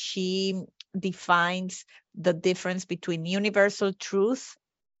 and she defines the difference between universal truth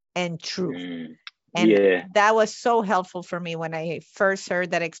and true. Mm, And yeah, that was so helpful for me when I first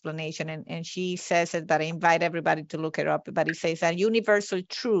heard that explanation. And she says it, but I invite everybody to look it up. But it says that universal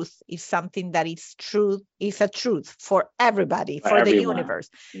truth is something that is truth, is a truth for everybody, for for the everyone. universe.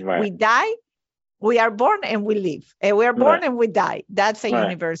 Right, We die, we are born, and we live. And we are born right, and we die. That's a right.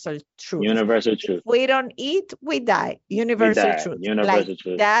 universal truth. Universal If truth. we don't eat, we die. We Universal die. truth. Like, Universal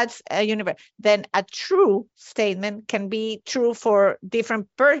truth. that's a universe. Then a true statement can be true for different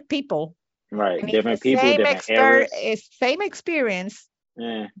people, Right. and it's the Different people, same different eras. same experience,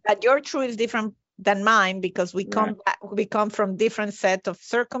 Yeah, but your truth is different than mine because right, we come from different set of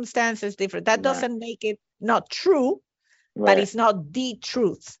circumstances, different. That right, doesn't make it not true, but right. it's not the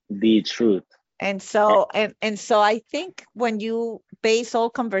truth. The truth. And Eh, so I think when you base all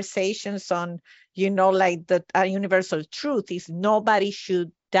conversations on, like the universal truth is nobody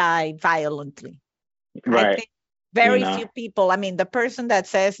should die violently. I right. think You very know, few people, I mean, the person that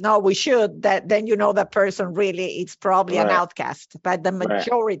says, no, we should, that then that person really, it's probably an right, outcast, but the right.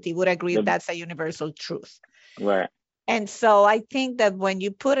 majority would agree The that's a universal truth. right, And so I think that when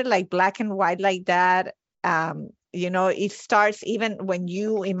you put it like black and white like that, it starts even when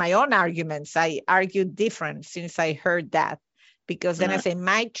in my own arguments, I argue different since I heard that, because then I right, say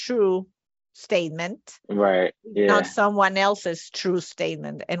my true statement, right. not Yeah, someone else's true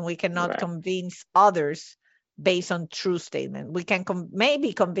statement, and we cannot right, convince others based on true statement. We can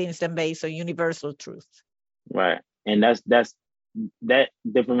maybe convince them based on universal truth. right. And that's that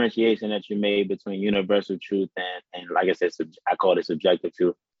differentiation that you made between universal truth and like I said, I call it subjective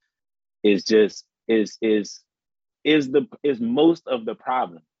truth, is just is most of the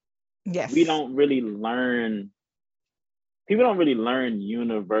problem. We Yes. don't really learn People don't really learn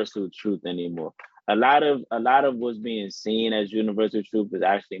universal truth anymore. A lot of what's being seen as universal truth is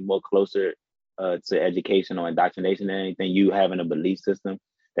actually more closer to educational indoctrination than anything. You having a belief system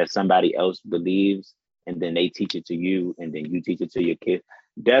that somebody else believes, and then they teach it to you, and then you teach it to your kids.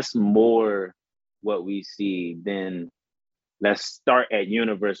 That's more what we see than let's start at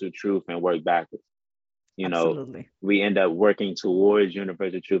universal truth and work backwards. You know, Absolutely. we end up working towards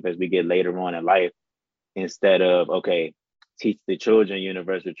universal truth as we get later on in life, instead of, okay, teach the children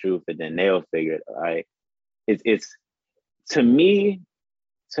universal truth and then they'll figure it out. Right? It's to me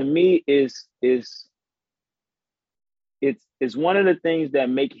is it's one of the things that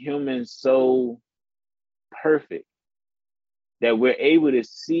make humans so perfect, that we're able to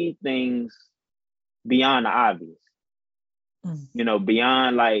see things beyond the obvious. Mm. You know,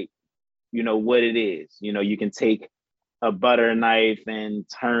 beyond, like, what it is. You can take a butter knife and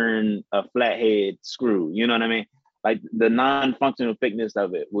turn a flathead screw. You know what I mean? Like, the non-functional thickness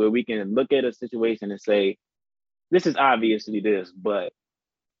of it, where we can look at a situation and say, this is obviously this, but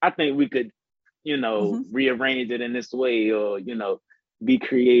I think we could, Mhm. rearrange it in this way, or, be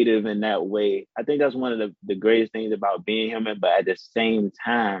creative in that way. I think that's one of the greatest things about being human, but at the same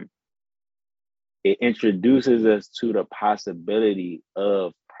time, it introduces us to the possibility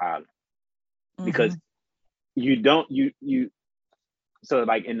of problems, because Mhm. you don't, you so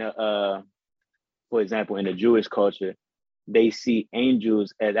like in the for example, in the Jewish culture, they see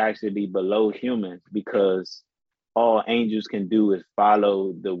angels as actually below humans because all angels can do is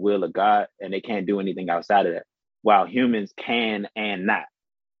follow the will of God and they can't do anything outside of that, while humans can and not.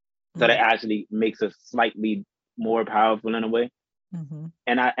 So that actually makes us slightly more powerful in a way. Mm-hmm.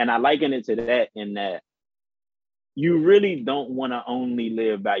 And I liken it to that in that you really don't want to only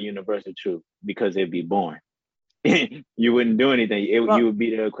live by universal truth because it'd be boring. You wouldn't do anything. You Well, would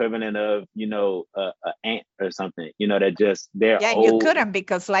be the equivalent of, a ant or something, that just they're yeah, and you old. couldn't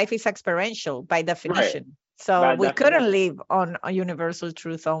because life is experiential by Right. definition. So By we couldn't definition. live on a universal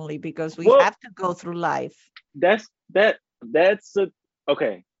truth only because we Well, have to go through life. that's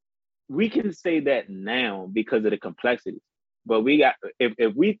okay. We can say that now because of the complexity. But we got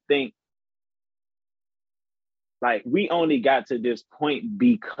if we think like we only got to this point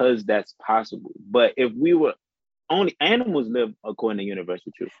because that's possible. But if we were only animals live according to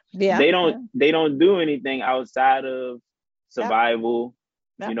universal truth. Yeah, They don't do anything outside of yeah, survival,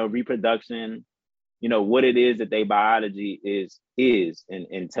 yeah. reproduction, what it is that their biology is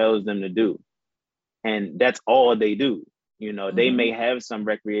and tells them to do. And that's all they do. They Mm-hmm. may have some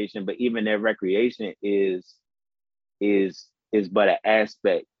recreation, but even their recreation is but an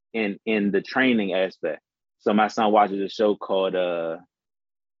aspect in the training aspect. So my son watches a show called I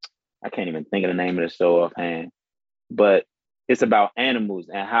can't even think of the name of the show offhand, but it's about animals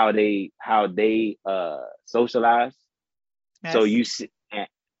and how they socialize. So Yes.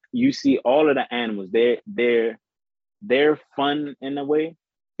 you see all of the animals. Their fun in a way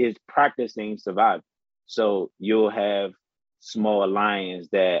is practicing survival. So you'll have small lions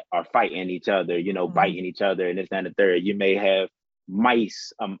that are fighting each other, Mm-hmm. biting each other, and this and the third. You may have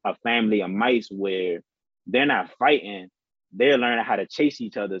mice, a family of mice where they're not fighting, they're learning how to chase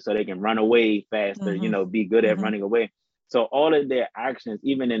each other so they can run away faster, Mm-hmm. be good at Mm-hmm. running away. So all of their actions,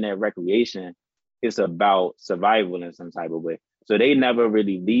 even in their recreation, is about survival in some type of way. So they never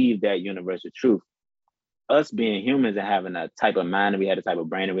really leave that universal truth. Us being humans and having a type of mind, and we had a type of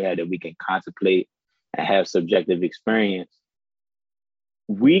brain that we had that we can contemplate and have subjective experience,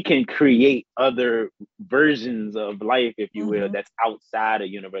 we can create other versions of life, if you will, Mm-hmm. that's outside of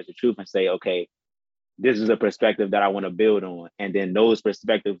universal truth and say, okay, this is a perspective that I want to build on. And then those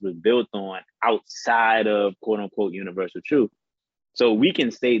perspectives was built on outside of quote unquote universal truth. So we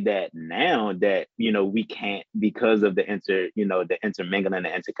can say that now that, we can't because of the intermingling and the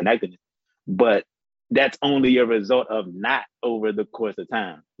interconnectedness. But that's only a result of not over the course of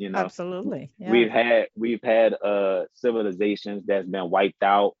time. Absolutely. Yeah. We've had civilizations that's been wiped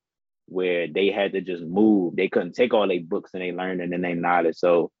out where they had to just move. They couldn't take all their books and they learned and then they knowledge.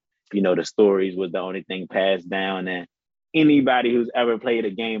 So, the stories was the only thing passed down. And anybody who's ever played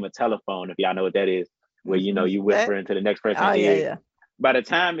a game of telephone, if y'all know what that is, where Mm-hmm. you whisper into the next person's Oh, yeah, ear, yeah. by the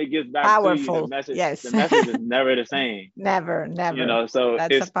time it gets back to you, the Powerful. message Yes. the message is never the same. Never, never. So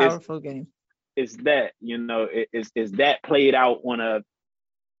That's a it's powerful game. it's that it's that played out on a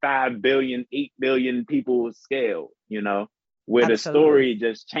 5 billion, 8 billion people scale. Where the Absolutely. story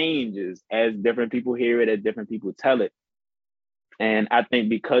just changes as different people hear it, as different people tell it. And I think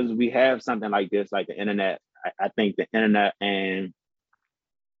because we have something like this, like the internet, I think the internet and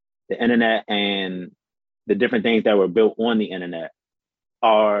the different things that were built on the internet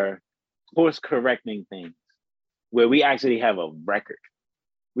are course correcting things where we actually have a record.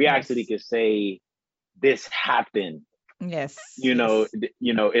 We actually Yes. could say this happened. Yes. Yes.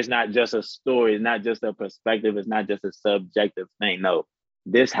 It's not just a story, it's not just a perspective, it's not just a subjective thing. No,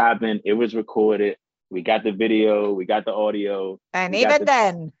 this happened, it was recorded, we got the video, we got the audio, And we got even the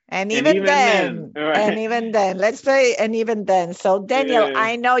then, and and even even then, then, and right? even then, let's say, and even then. So, Daniel, Yeah,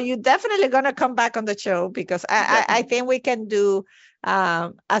 I know you're definitely going to come back on the show because I definitely. think we can do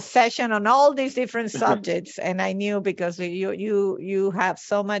a session on all these different subjects. And I knew because you have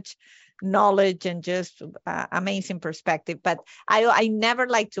so much knowledge and just amazing perspective. But I never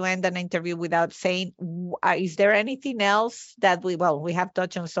like to end an interview without saying, is there anything else that we have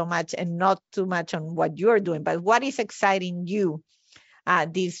touched on so much and not too much on what you're doing, but what is exciting you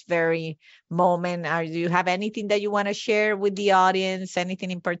at this very moment? Do you have anything that you want to share with the audience,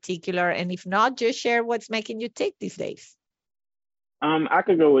 anything in particular? And if not, just share what's making you tick these days. I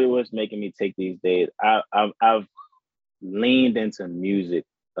could go with what's making me take these days. I've leaned into music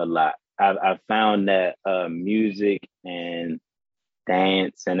a lot. I've found that music and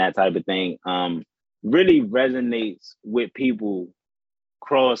dance and that type of thing really resonates with people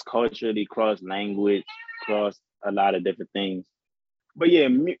cross culturally, cross language, cross a lot of different things. But yeah,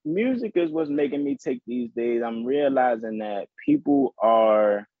 music is what's making me take these days. I'm realizing that people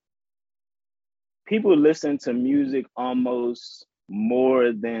listen to music almost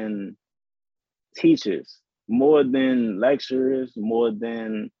more than teachers, more than lecturers, more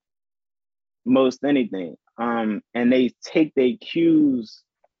than most anything. And they take their cues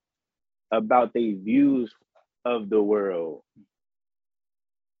about their views of the world.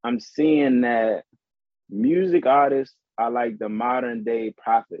 I'm seeing that music artists are like the modern day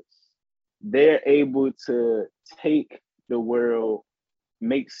prophets. They're able to take the world,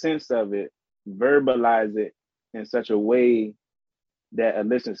 make sense of it, verbalize it in such a way that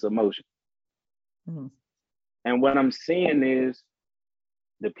elicits emotion. Mm-hmm. And what I'm seeing is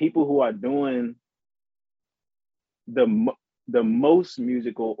the people who are doing the the most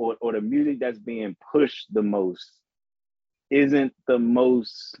musical, or the music that's being pushed the most, isn't the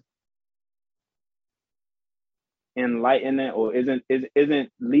most enlightening, or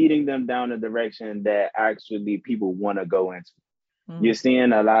isn't leading them down the direction that actually people want to go into. You're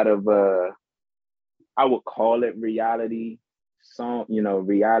seeing a lot of I would call it reality song,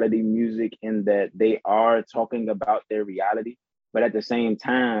 reality music, in that they are talking about their reality. But at the same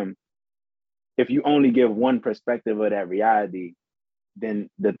time, if you only give one perspective of that reality, then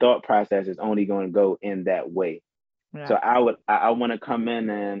the thought process is only going to go in that way. So Yeah. I want to come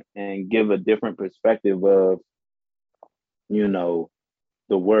in and give a different perspective of, you know,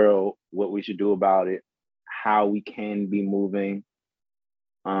 the world, what we should do about it, how we can be moving.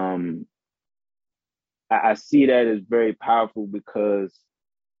 Um, I see that as very powerful because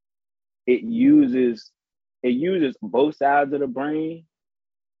it uses it uses both sides of the brain,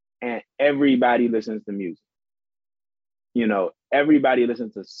 and everybody listens to music. Everybody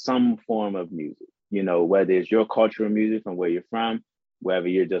listens to some form of music, whether it's your cultural music from where you're from, whether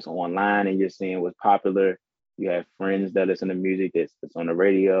you're just online and you're seeing what's popular. You have friends that listen to music that's on the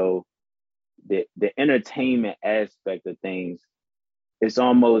radio. The entertainment aspect of things, it's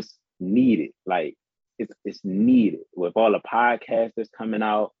almost needed. Like it's needed with all the podcasts that's coming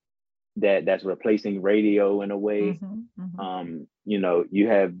out, that's replacing radio in a way. Mm-hmm. Mm-hmm. You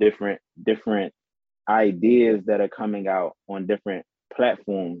have different ideas that are coming out on different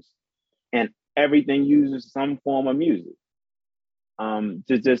platforms, and everything uses some form of music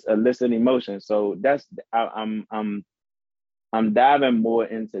to just elicit emotion. So I'm diving more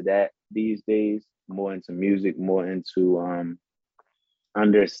into that these days, more into music, more into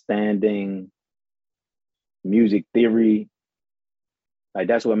understanding music theory. Like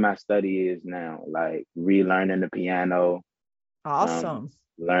that's what my study is now, like relearning the piano, um, Awesome.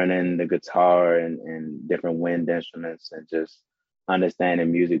 learning the guitar and different wind instruments, and just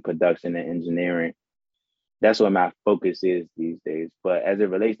understanding music production and engineering. That's what my focus is these days. But as it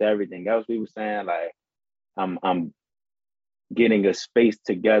relates to everything else we were saying, like I'm getting a space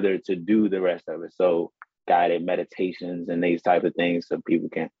together to do the rest of it. So guided meditations and these type of things, so people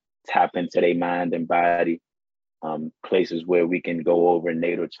can tap into their mind and body. Places where we can go over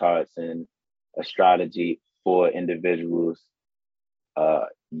natal charts and astrology for individuals,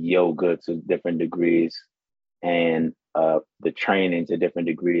 yoga to different degrees, and the training to different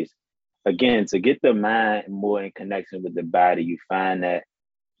degrees. Again, to get the mind more in connection with the body, you find that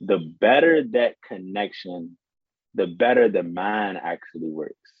the better that connection, the better the mind actually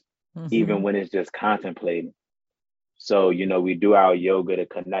works, even Mm-hmm. when it's just contemplating. So, we do our yoga to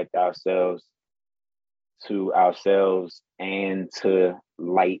connect ourselves to ourselves and to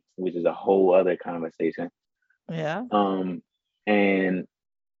light, which is a whole other conversation. Yeah. And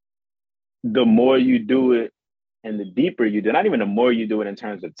the more you do it and the deeper you do, not even the more you do it in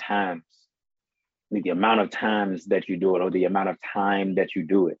terms of times, like the amount of times that you do it or the amount of time that you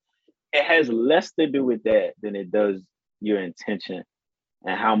do it, it has less to do with that than it does your intention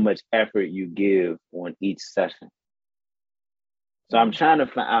and how much effort you give on each session. So I'm trying to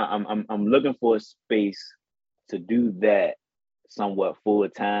find. I'm looking for a space to do that somewhat full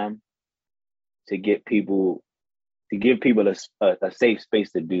time, to get people to give people a safe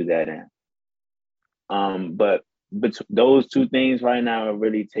space to do that in. But those two things right now are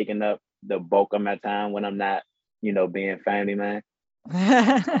really taking up the bulk of my time when I'm not, being family man.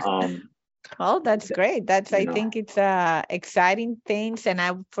 Um, Oh, that's great. That's, you I know, think it's exciting things. And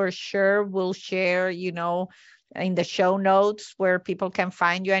I for sure will share, in the show notes where people can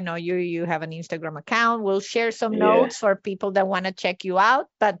find you. I know you have an Instagram account. We'll share some yeah, notes for people that want to check you out.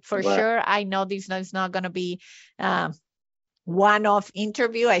 But for right, sure, I know this is not going to be um, one-off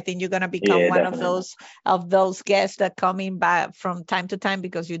interview. I think you're going to become yeah, one of definitely. those guests that come in by from time to time,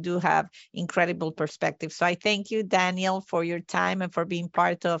 because you do have incredible perspective. So I thank you, Daniel, for your time and for being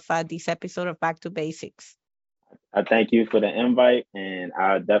part of this episode of Back to Basics. I thank you for the invite, and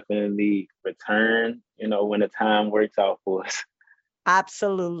I'll definitely return. When the time works out for us.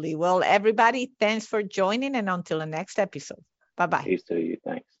 Absolutely. Well, everybody, thanks for joining, and until the next episode. Bye. Bye-bye. Peace to you.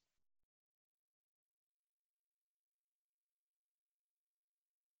 Thanks.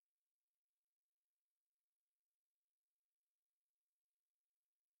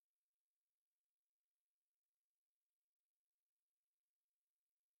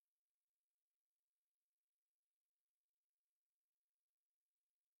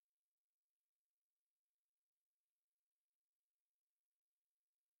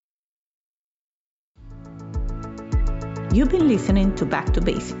 You've been listening to Back to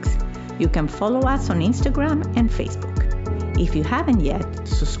Basics. You can follow us on Instagram and Facebook. If you haven't yet,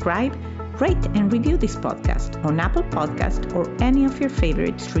 subscribe, rate, and review this podcast on Apple Podcast or any of your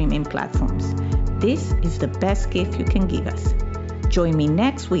favorite streaming platforms. This is the best gift you can give us. Join me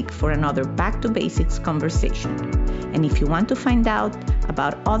next week for another Back to Basics conversation. And if you want to find out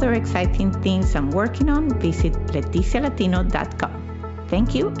about other exciting things I'm working on, visit leticialatino.com.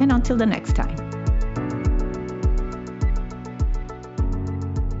 Thank you, and until the next time.